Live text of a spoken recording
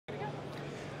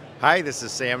Hi, this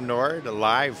is Sam Nord,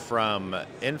 live from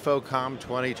InfoComm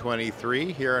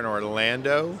 2023 here in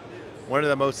Orlando. One of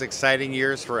the most exciting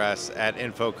years for us at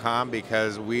InfoComm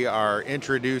because we are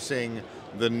introducing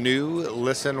the new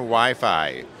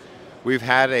ListenWIFI. We've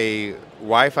had a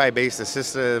Wi-Fi based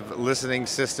assistive listening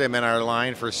system in our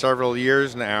line for several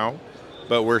years now,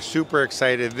 but we're super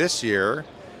excited this year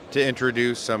to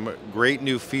introduce some great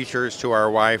new features to our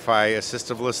Wi-Fi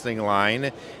assistive listening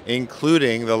line,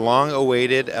 including the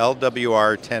long-awaited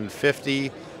LWR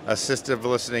 1050 assistive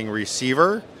listening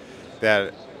receiver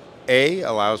that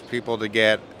allows people to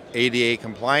get ADA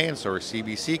compliance or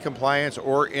CBC compliance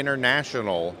or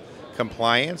international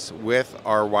compliance with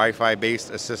our Wi-Fi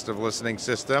based assistive listening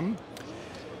system.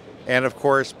 And of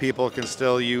course, people can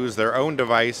still use their own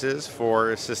devices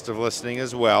for assistive listening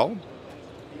as well.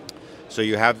 So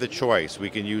you have the choice. We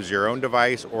can use your own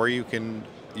device or you can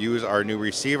use our new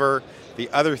receiver. The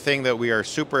other thing that we are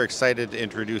super excited to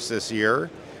introduce this year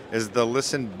is the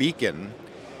Listen Beacon.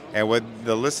 And what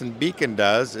the Listen Beacon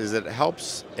does is it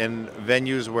helps in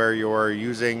venues where you're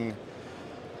using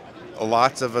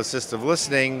lots of assistive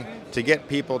listening to get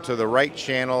people to the right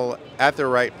channel at the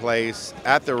right place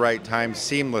at the right time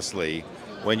seamlessly.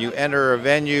 When you enter a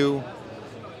venue,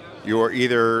 you're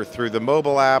either through the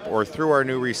mobile app or through our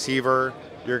new receiver,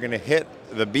 you're going to hit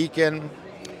the beacon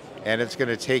and it's going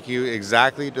to take you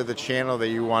exactly to the channel that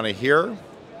you want to hear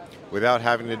without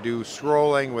having to do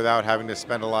scrolling, without having to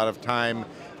spend a lot of time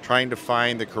trying to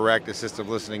find the correct assistive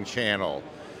listening channel.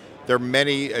 There are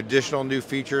many additional new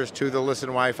features to the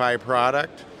ListenWIFI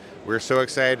product. We're so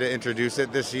excited to introduce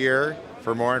it this year.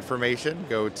 For more information,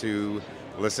 go to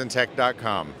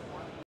listentech.com.